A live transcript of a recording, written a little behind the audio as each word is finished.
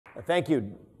Thank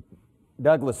you,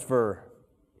 Douglas, for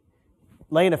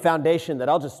laying a foundation that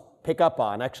I'll just pick up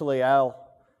on. Actually, I'll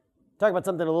talk about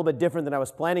something a little bit different than I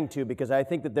was planning to, because I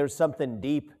think that there's something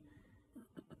deep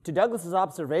to Douglas's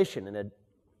observation in a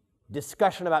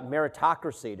discussion about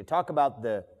meritocracy, to talk about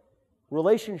the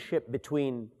relationship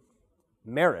between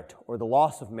merit or the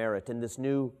loss of merit and this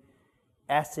new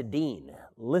acidine,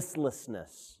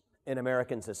 listlessness in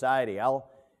American society. I'll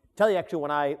tell you, actually,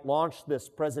 when I launched this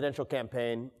presidential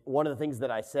campaign, one of the things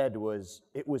that I said was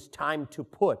it was time to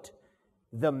put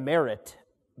the merit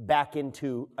back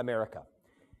into America.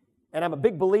 And I'm a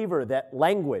big believer that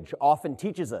language often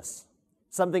teaches us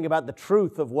something about the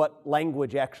truth of what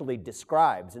language actually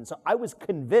describes. And so I was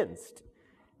convinced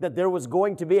that there was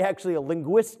going to be actually a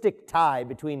linguistic tie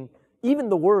between even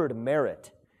the word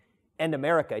merit and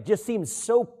America. It just seems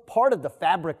so part of the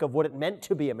fabric of what it meant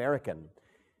to be American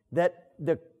that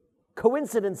the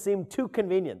coincidence seemed too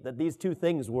convenient that these two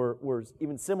things were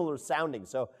even similar sounding.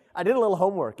 So I did a little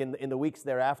homework in the weeks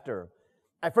thereafter.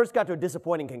 I first got to a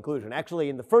disappointing conclusion. Actually,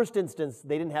 in the first instance,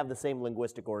 they didn't have the same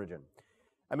linguistic origin.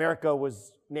 America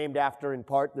was named after, in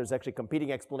part, there's actually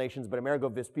competing explanations, but Amerigo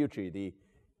Vespucci, the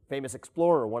famous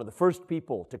explorer, one of the first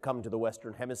people to come to the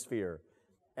Western Hemisphere.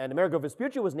 And Amerigo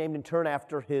Vespucci was named in turn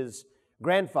after his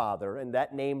grandfather, and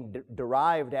that name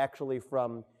derived actually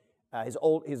from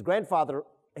his grandfather.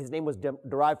 His name was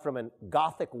derived from a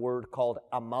Gothic word called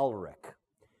Amalric.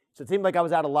 So it seemed like I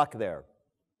was out of luck there.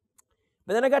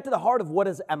 But then I got to the heart of what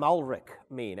does Amalric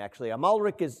mean, actually.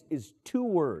 Amalric is two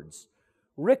words.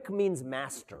 Rick means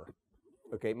master.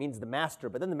 Okay, it means the master,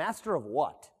 but then the master of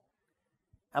what?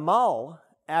 Amal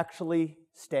actually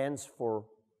stands for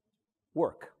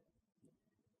work.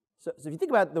 So if you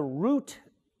think about the root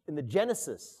and the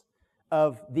genesis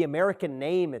of the American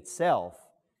name itself,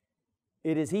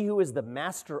 it is he who is the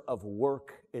master of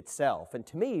work itself. And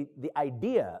to me, the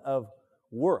idea of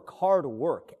work, hard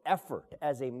work, effort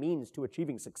as a means to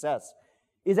achieving success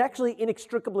is actually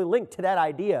inextricably linked to that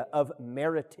idea of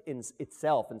merit in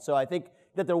itself. And so I think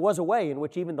that there was a way in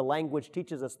which even the language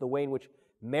teaches us the way in which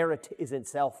merit is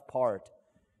itself part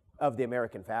of the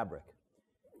American fabric.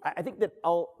 I think that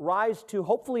I'll rise to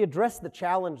hopefully address the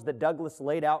challenge that Douglas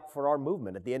laid out for our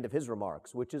movement at the end of his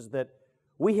remarks, which is that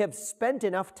we have spent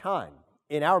enough time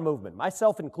in our movement,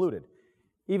 myself included,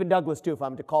 even Douglas too, if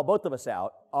I'm to call both of us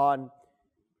out, on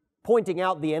pointing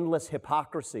out the endless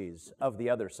hypocrisies of the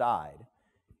other side,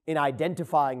 in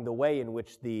identifying the way in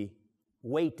which the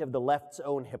weight of the left's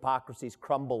own hypocrisies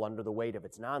crumble under the weight of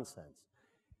its nonsense.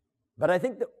 But I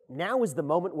think that now is the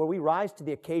moment where we rise to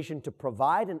the occasion to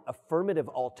provide an affirmative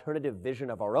alternative vision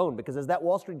of our own, because as that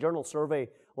Wall Street Journal survey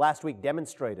last week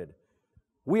demonstrated,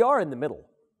 we are in the middle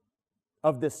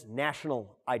of this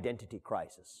national identity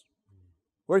crisis,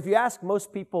 where if you ask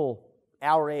most people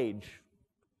our age,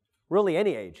 really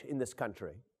any age in this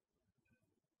country,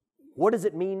 what does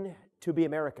it mean to be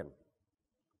American?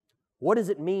 What does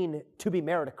it mean to be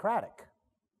meritocratic?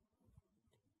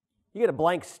 You get a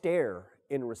blank stare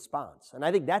in response. And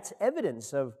I think that's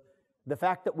evidence of the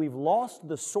fact that we've lost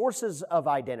the sources of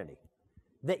identity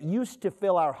that used to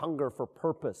fill our hunger for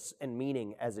purpose and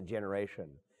meaning as a generation.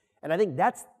 And I think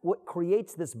that's what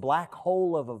creates this black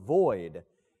hole of a void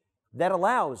that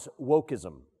allows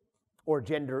wokeism or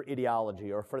gender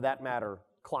ideology, or for that matter,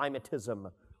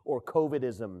 climatism or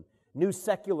COVIDism, new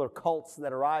secular cults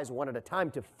that arise one at a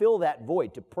time to fill that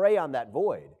void, to prey on that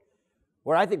void,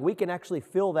 where I think we can actually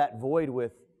fill that void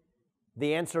with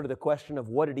the answer to the question of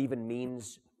what it even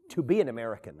means to be an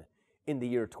American in the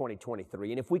year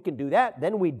 2023. And if we can do that,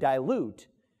 then we dilute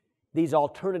these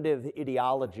alternative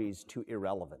ideologies to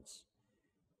irrelevance.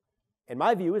 And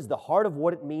my view is the heart of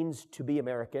what it means to be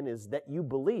American is that you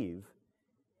believe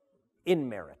in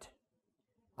merit.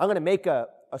 I'm going to make a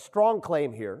strong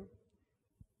claim here.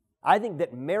 I think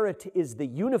that merit is the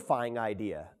unifying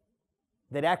idea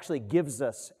that actually gives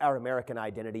us our American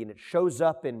identity, and it shows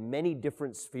up in many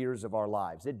different spheres of our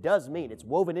lives. It does mean it's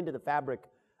woven into the fabric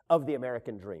of the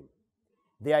American dream.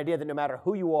 The idea that no matter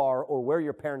who you are or where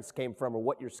your parents came from or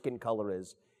what your skin color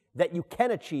is, that you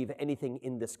can achieve anything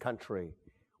in this country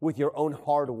with your own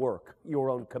hard work, your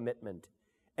own commitment,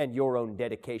 and your own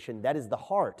dedication. That is the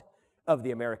heart of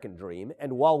the American dream.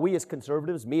 And while we as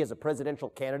conservatives, me as a presidential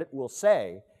candidate, will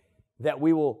say that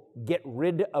we will get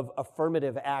rid of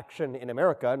affirmative action in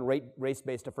America and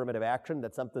race-based affirmative action,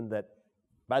 that's something that,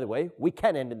 by the way, we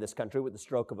can end in this country with the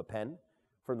stroke of a pen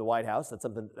from the White House. That's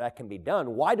something that can be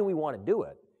done. Why do we want to do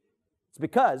it? It's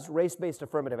because race-based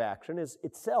affirmative action is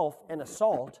itself an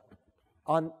assault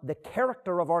on the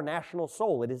character of our national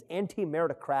soul. It is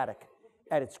anti-meritocratic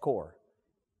at its core.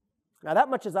 Now, that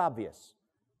much is obvious.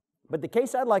 But the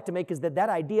case I'd like to make is that that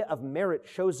idea of merit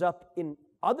shows up in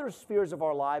other spheres of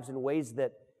our lives in ways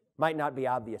that might not be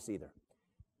obvious either.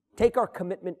 Take our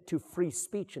commitment to free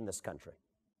speech in this country.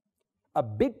 A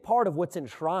big part of what's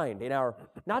enshrined in our,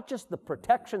 not just the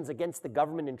protections against the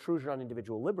government intrusion on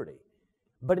individual liberty,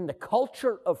 but in the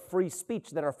culture of free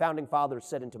speech that our founding fathers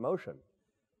set into motion,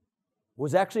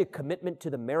 was actually a commitment to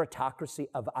the meritocracy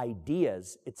of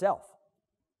ideas itself.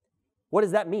 What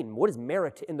does that mean? What is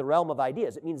merit in the realm of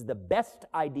ideas? It means the best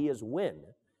ideas win.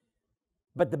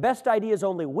 But the best ideas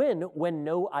only win when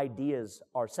no ideas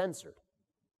are censored.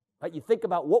 Right? You think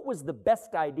about what was the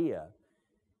best idea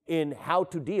in how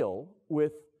to deal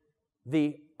with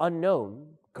the unknown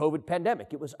COVID pandemic.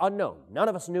 It was unknown. None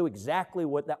of us knew exactly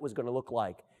what that was going to look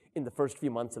like in the first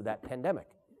few months of that pandemic.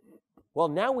 Well,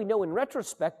 now we know in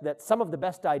retrospect that some of the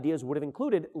best ideas would have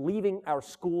included leaving our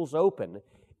schools open,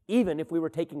 even if we were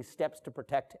taking steps to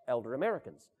protect elder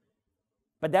Americans.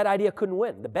 But that idea couldn't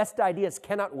win. The best ideas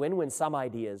cannot win when some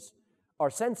ideas are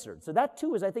censored. So that,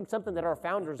 too, is, I think, something that our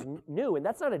founders knew, and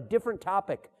that's not a different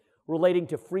topic relating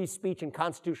to free speech and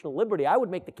constitutional liberty. I would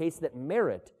make the case that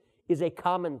merit is a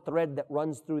common thread that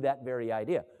runs through that very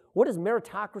idea. What does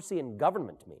meritocracy in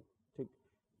government mean? To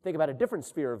think about a different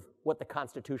sphere of what the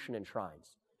Constitution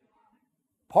enshrines.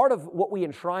 Part of what we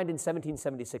enshrined in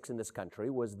 1776 in this country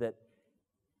was that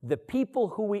the people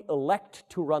who we elect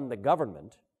to run the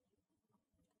government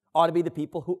ought to be the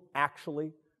people who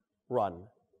actually run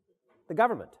the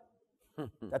government.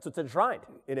 That's what's enshrined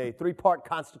in a three-part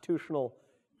constitutional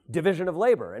division of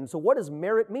labor. And so what does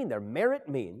merit mean there? Merit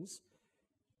means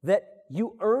that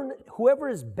you earn, whoever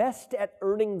is best at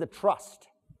earning the trust,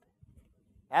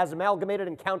 as amalgamated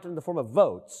and counted in the form of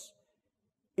votes,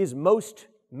 is most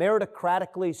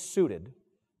meritocratically suited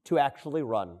to actually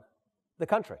run the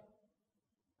country.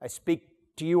 I speak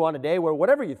to you on a day where,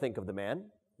 whatever you think of the man,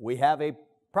 we have a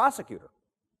prosecutor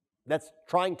that's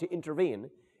trying to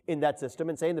intervene in that system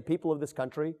and saying the people of this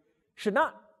country should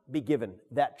not be given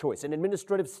that choice. An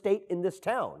administrative state in this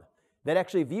town that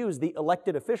actually views the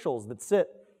elected officials that sit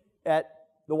at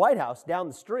the White House down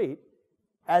the street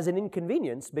as an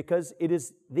inconvenience because it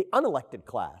is the unelected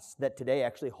class that today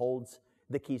actually holds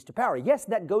the keys to power. Yes,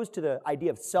 that goes to the idea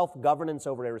of self-governance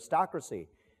over aristocracy,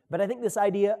 but I think this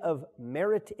idea of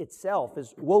merit itself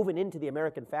is woven into the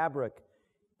American fabric,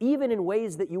 even in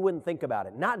ways that you wouldn't think about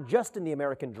it, not just in the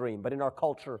American dream, but in our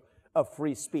culture of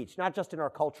free speech, not just in our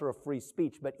culture of free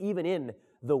speech, but even in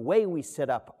the way we set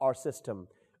up our system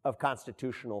of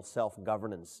constitutional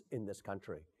self-governance in this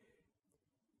country.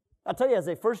 I'll tell you, as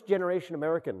a first-generation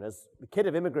American, as the kid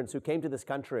of immigrants who came to this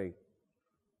country,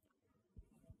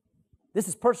 this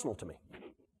is personal to me.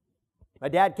 My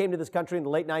dad came to this country in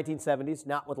the late 1970s,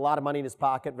 not with a lot of money in his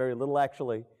pocket, very little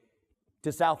actually,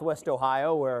 to Southwest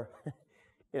Ohio, where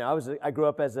I grew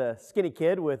up as a skinny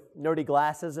kid with nerdy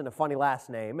glasses and a funny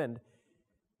last name. And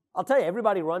I'll tell you,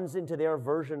 everybody runs into their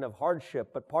version of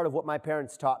hardship, but part of what my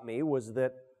parents taught me was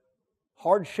that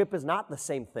hardship is not the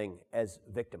same thing as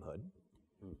victimhood.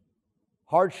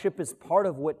 Hardship is part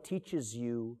of what teaches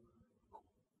you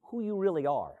who you really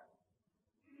are.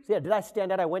 So yeah, did I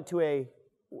stand out? I went to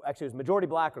actually it was majority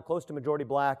black or close to majority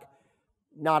black,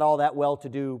 not all that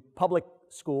well-to-do public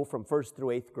school from 1st through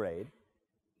 8th grade.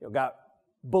 Got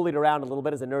bullied around a little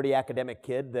bit as a nerdy academic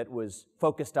kid that was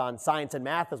focused on science and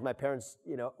math, as my parents,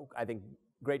 I think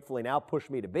gratefully now push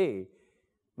me to be.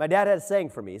 My dad had a saying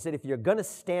for me. He said, if you're going to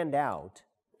stand out,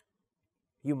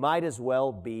 you might as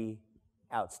well be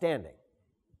outstanding.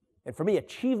 And for me,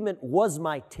 achievement was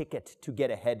my ticket to get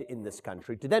ahead in this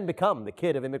country, to then become the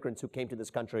kid of immigrants who came to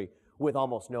this country with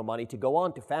almost no money, to go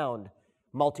on to found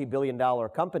multi-billion-dollar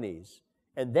companies,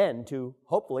 and then to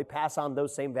hopefully pass on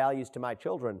those same values to my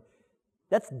children.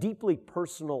 That's deeply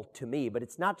personal to me, but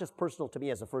it's not just personal to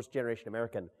me as a first-generation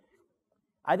American.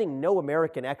 I think no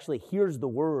American actually hears the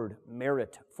word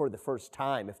merit for the first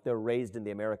time if they're raised in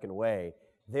the American way.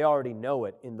 They already know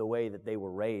it in the way that they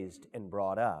were raised and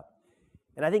brought up.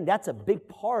 And I think that's a big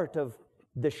part of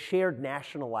the shared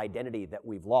national identity that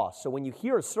we've lost. So when you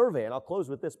hear a survey, and I'll close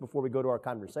with this before we go to our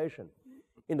conversation,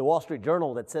 in the Wall Street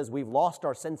Journal that says we've lost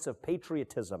our sense of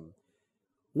patriotism,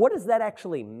 what does that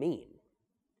actually mean?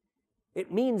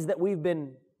 It means that we've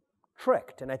been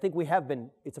tricked, and I think we have been.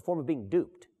 It's a form of being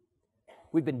duped.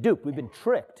 We've been duped, we've been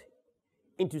tricked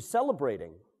into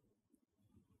celebrating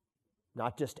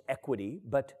not just equity,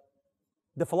 but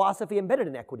the philosophy embedded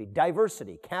in equity,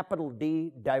 diversity, capital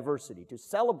D, diversity, to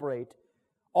celebrate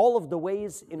all of the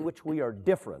ways in which we are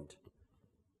different,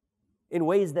 in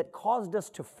ways that caused us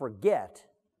to forget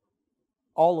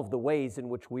all of the ways in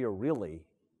which we are really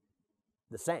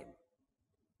the same,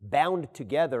 bound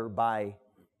together by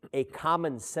a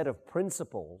common set of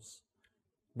principles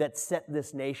that set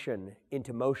this nation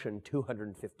into motion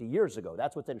 250 years ago.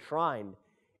 That's what's enshrined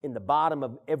in the bottom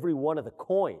of every one of the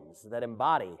coins that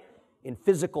embody in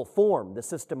physical form the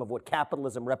system of what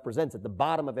capitalism represents. At the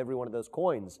bottom of every one of those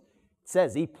coins, it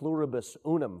says, e pluribus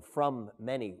unum, from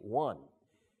many, one.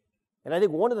 And I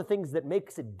think one of the things that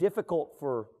makes it difficult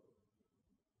for,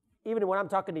 even when I'm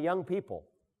talking to young people,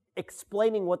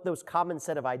 explaining what those common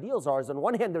set of ideals are is, on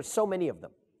one hand, there's so many of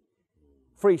them.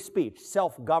 Free speech,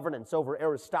 self-governance over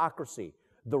aristocracy,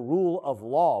 the rule of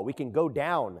law. We can go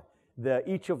down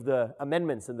each of the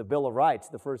amendments in the Bill of Rights,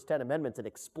 the first 10 amendments, and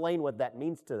explain what that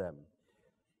means to them.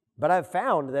 But I've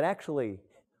found that actually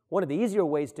one of the easier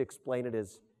ways to explain it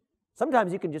is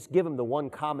sometimes you can just give them the one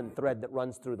common thread that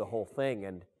runs through the whole thing,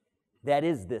 and that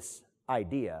is this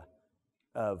idea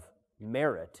of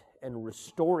merit and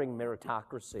restoring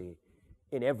meritocracy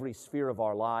in every sphere of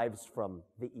our lives, from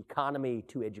the economy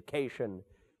to education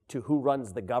to who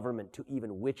runs the government to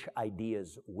even which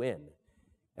ideas win.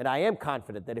 And I am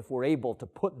confident that if we're able to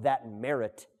put that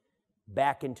merit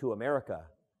back into America,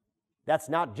 that's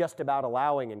not just about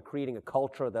allowing and creating a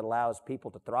culture that allows people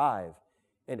to thrive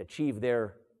and achieve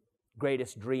their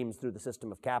greatest dreams through the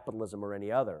system of capitalism or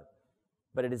any other,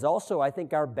 but it is also, I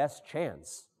think, our best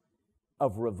chance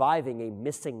of reviving a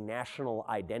missing national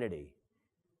identity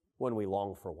when we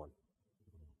long for one.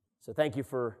 So thank you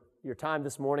for your time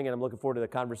this morning, and I'm looking forward to the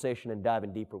conversation and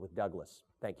diving deeper with Douglas.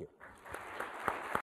 Thank you.